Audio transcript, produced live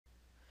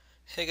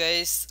Hey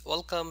guys,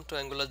 welcome to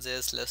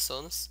AngularJS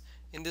lessons.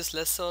 In this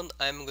lesson,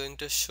 I am going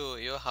to show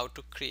you how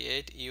to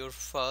create your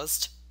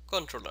first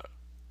controller.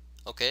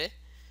 Okay,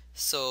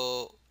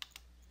 so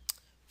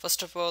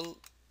first of all,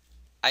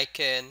 I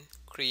can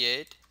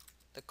create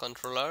the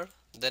controller,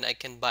 then I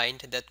can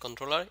bind that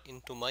controller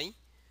into my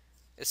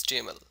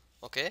HTML.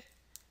 Okay,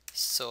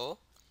 so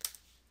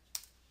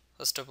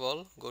first of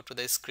all, go to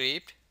the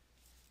script,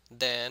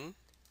 then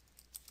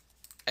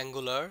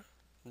Angular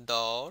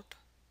dot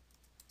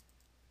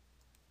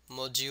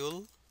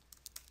module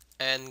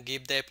and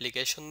give the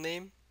application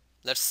name.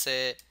 Let's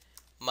say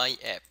my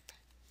app.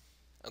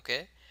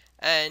 Okay,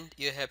 and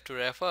you have to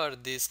refer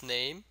this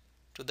name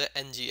to the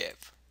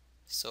ngF.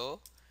 So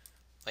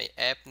my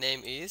app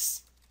name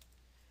is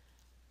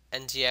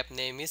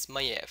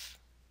my app.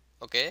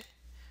 Okay,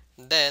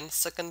 then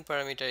second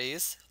parameter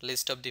is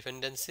list of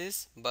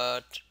dependencies,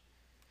 but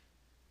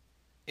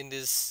in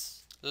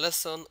this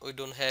lesson we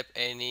don't have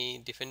any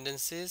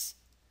dependencies,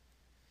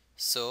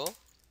 so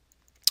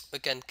we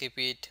can keep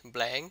it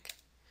blank.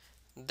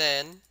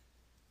 Then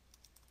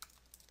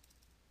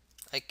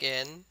I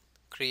can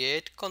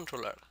create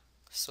controller.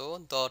 So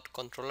dot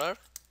controller,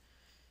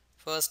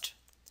 first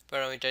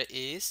parameter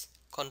is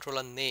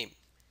controller name.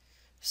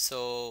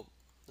 So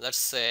let's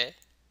say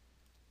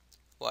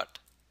what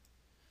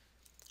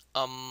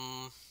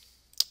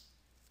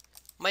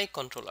my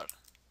controller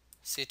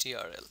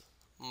ctrl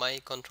my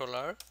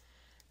controller,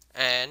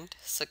 and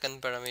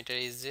second parameter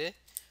is a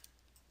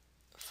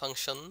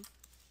function.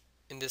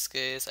 In this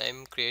case I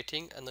am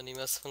creating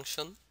anonymous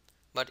function,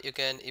 but you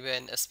can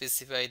even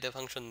specify the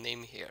function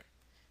name here.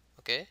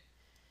 Okay,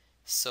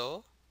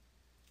 so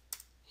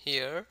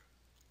here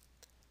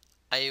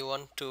I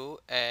want to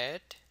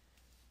add,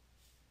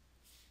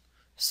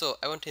 so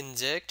I want to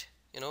inject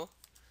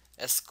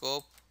a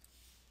scope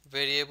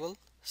variable.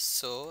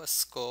 So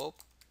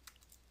scope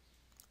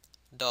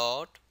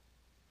dot,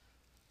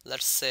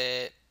 let's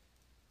say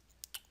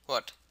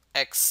what,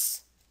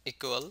 x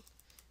equal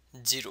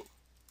 0.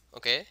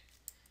 Okay,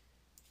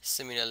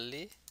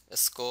 similarly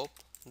scope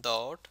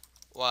dot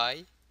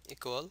y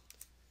equal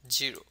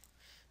 0.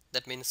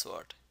 That means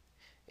what,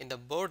 in the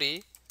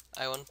body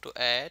I want to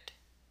add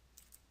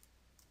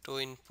to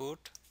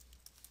input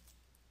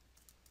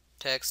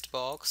text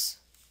box,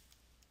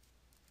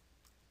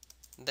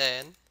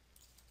 then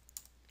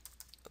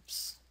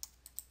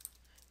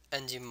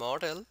ng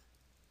model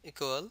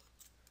equal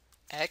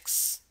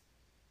x.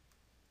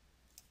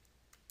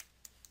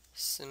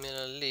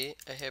 Similarly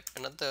I have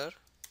another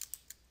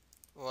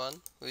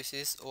one which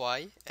is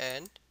y,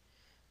 and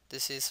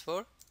this is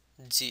for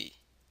g.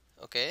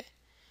 Okay,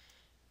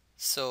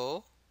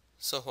 so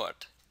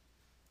what,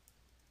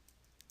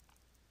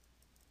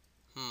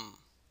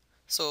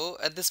 so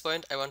at this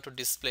point I want to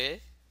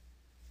display,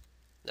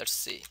 let's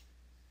see,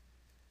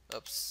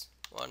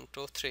 1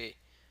 2 3,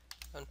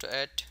 I want to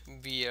add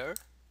beer.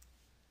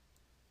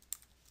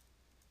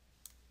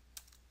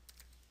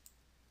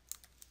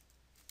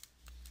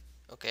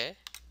 Okay,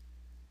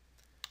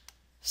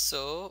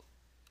 so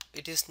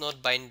it is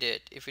not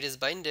binded. If it is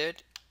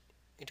binded,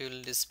 it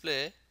will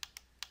display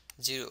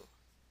 0.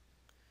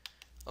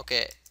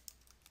 Okay,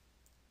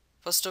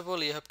 first of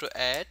all you have to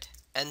add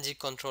ng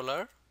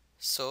controller.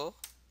 So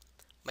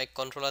my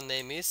controller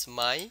name is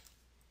my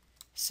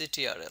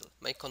ctrl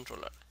my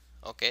controller.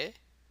 Okay,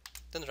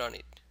 then run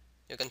it.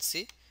 You can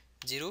see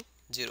 0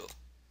 0,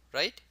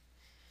 right?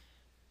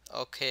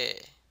 Okay,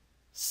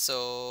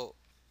 so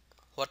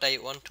what I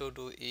want to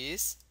do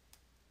is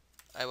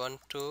I want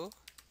to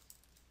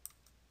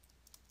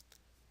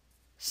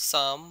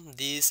sum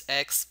these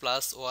x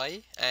plus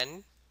y,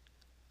 and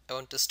I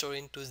want to store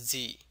into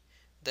g.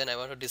 Then I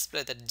want to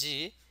display that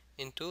g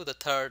into the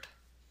third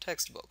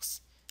text box.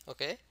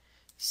 Okay,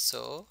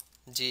 so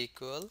g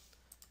equal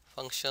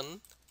function,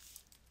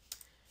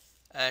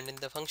 and in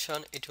the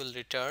function it will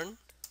return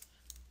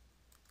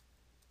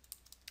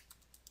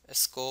a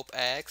scope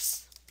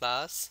x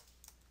plus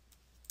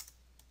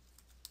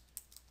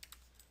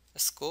a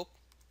scope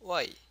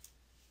y.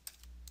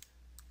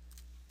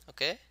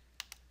 Okay,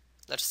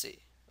 let's see.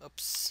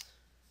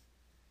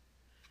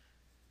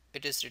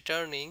 It is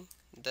returning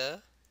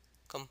the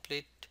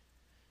complete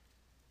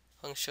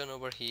function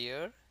over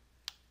here.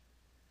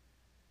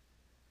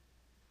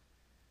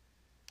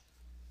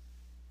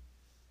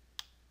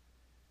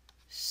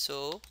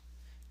 So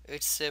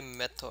it's a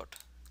method.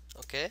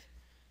 Okay,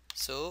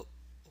 so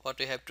what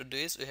we have to do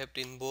is we have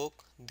to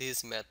invoke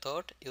this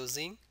method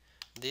using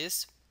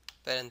this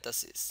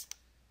parenthesis.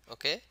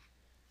 Okay,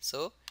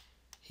 so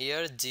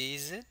here g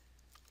is a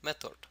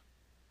method.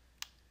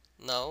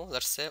 Now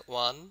let's say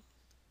 1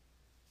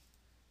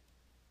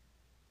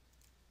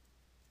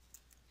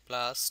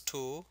 plus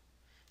 2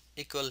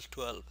 equal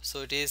 12.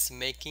 So it is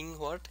making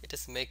what, it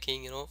is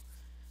making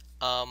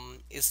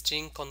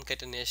string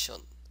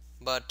concatenation.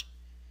 But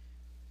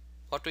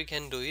what we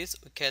can do is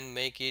we can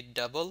make it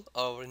double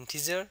or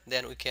integer,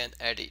 then we can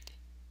add it.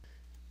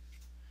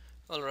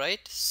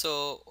 Alright,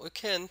 so we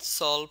can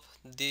solve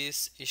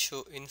this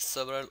issue in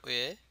several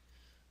ways.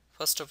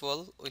 First of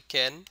all, we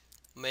can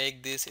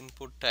make this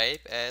input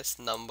type as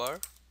number.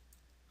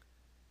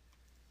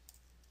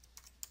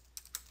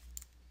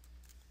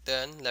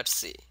 Then let's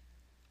see.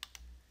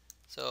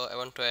 So I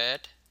want to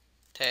add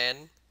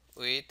 10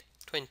 with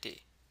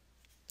 20,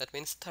 that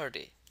means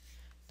 30.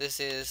 This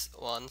is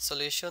one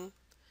solution.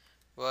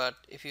 But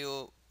if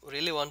you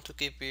really want to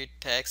keep it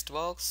text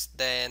box,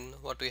 then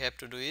what we have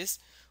to do is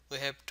we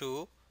have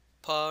to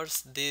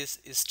parse this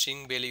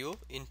string value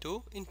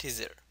into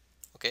integer.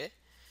 Okay,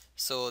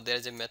 so there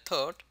is a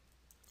method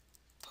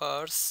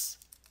parse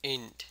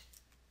int,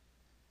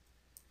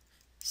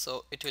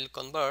 so it will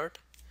convert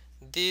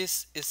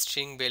this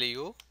string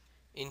value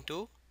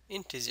into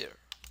integer.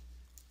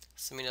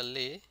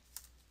 Similarly,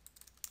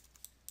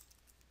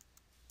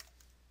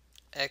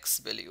 x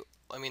value,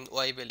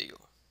 y value.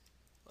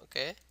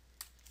 Okay,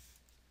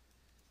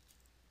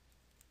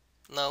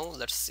 now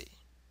let's see.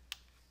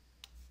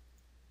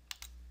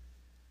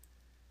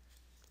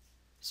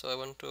 So I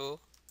want to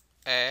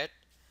add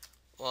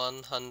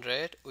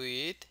 100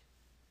 with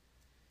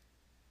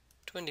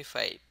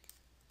 25,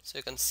 so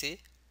you can see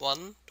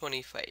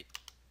 125,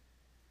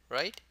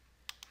 right?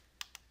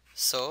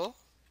 So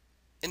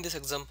in this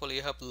example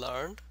you have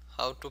learned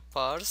how to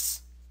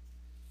parse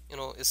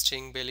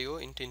string value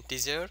into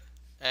integer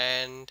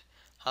and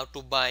how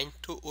to bind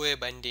two-way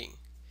binding.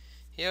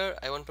 Here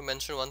I want to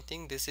mention one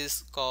thing, this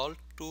is called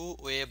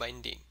two-way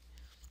binding.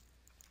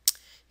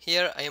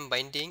 Here I am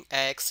binding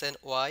x and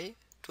y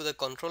to the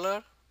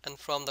controller, and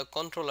from the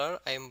controller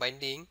I am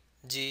binding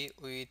g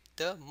with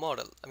the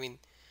model.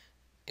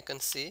 You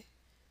can see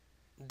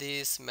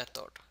this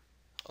method.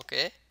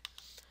 Okay,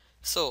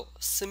 so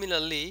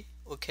similarly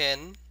we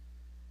can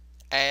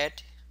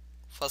add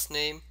first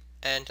name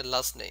and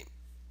last name,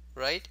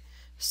 right?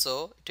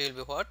 So it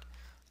will be what?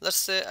 Let's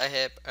say I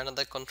have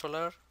another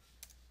controller.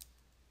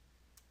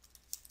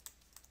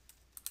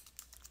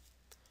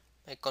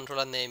 My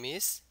controller name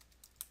is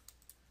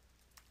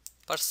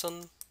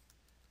person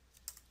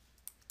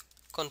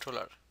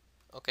controller.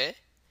 Okay,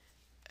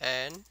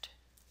 and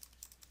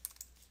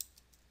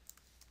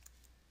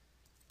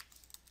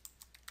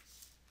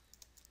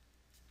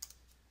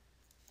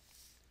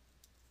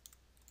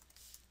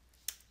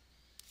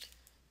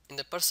in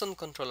the person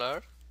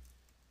controller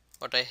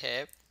what I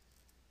have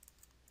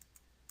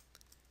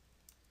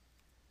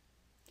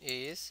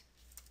is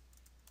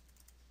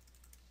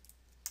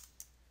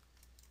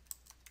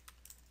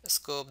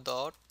scope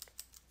dot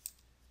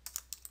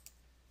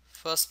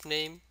first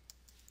name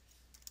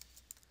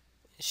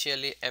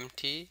initially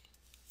empty.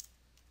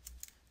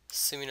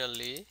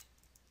 Similarly,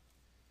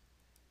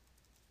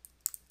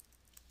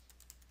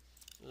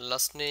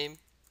 last name,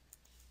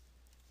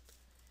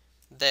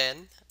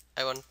 then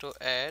I want to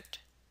add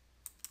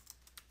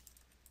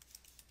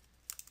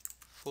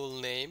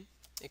full name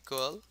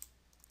equal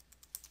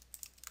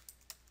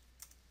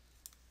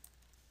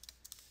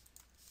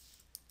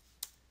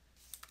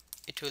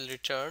it will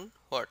return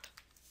what?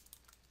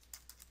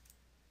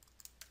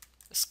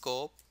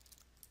 Scope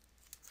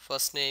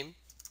first name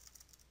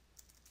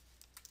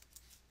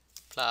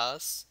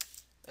plus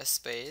a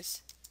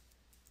space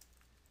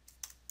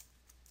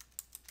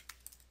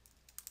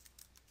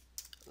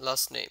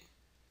last name.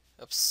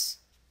 Oops.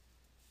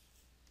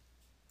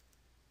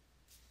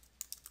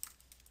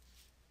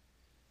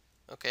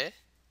 Okay,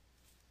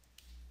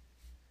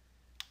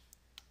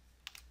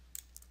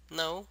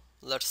 now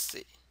let's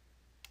see.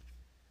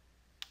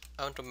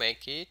 I want to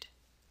make it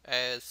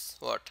as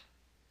what?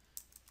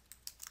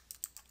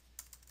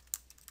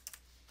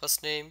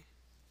 First name,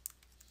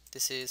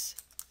 this is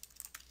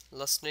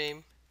last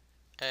name,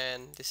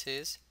 and this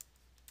is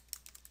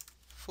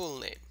full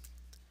name,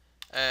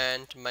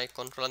 and my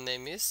controller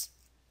name is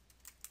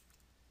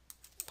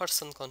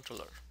person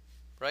controller,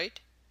 right?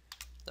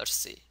 Let's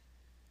see.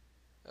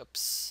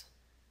 Oops.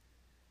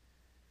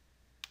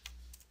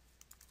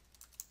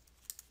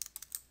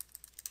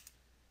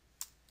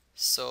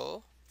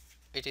 So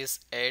it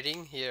is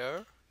adding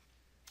here,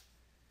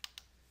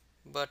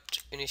 but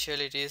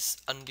initially it is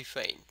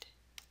undefined.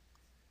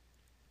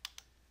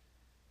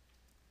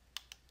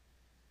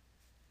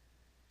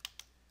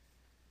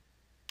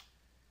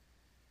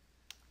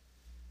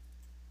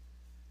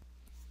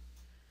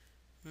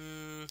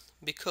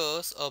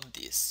 Because of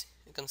this,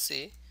 you can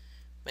see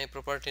my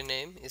property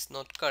name is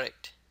not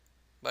correct,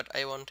 but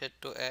I wanted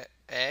to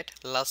add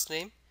last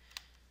name,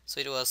 so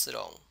it was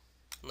wrong.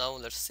 Now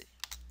let's see.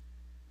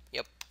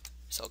 Yep,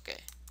 it's okay.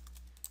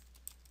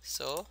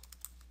 So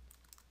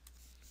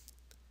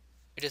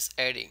it is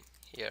adding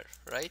here,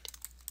 right?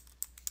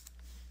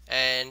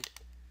 And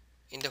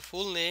in the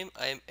full name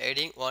I am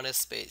adding one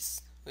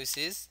space, which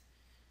is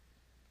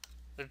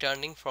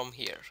returning from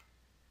here.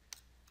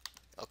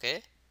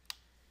 Okay,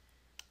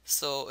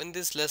 so in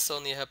this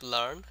lesson you have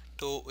learned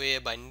two-way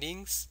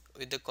bindings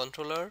with the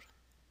controller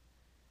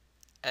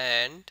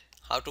and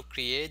how to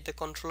create the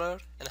controller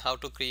and how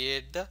to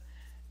create the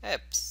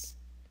apps.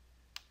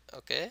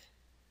 Okay,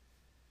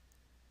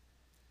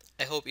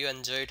 I hope you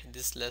enjoyed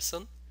this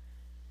lesson.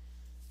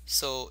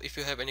 So if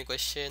you have any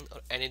question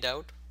or any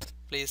doubt,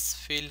 please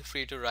feel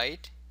free to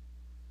write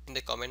in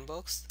the comment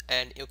box,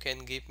 and you can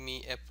give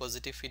me a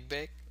positive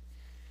feedback.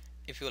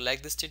 If you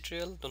like this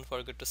tutorial, don't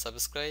forget to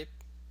subscribe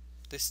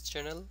this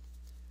channel,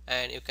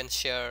 and you can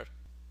share.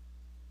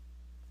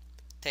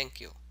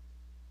 Thank you.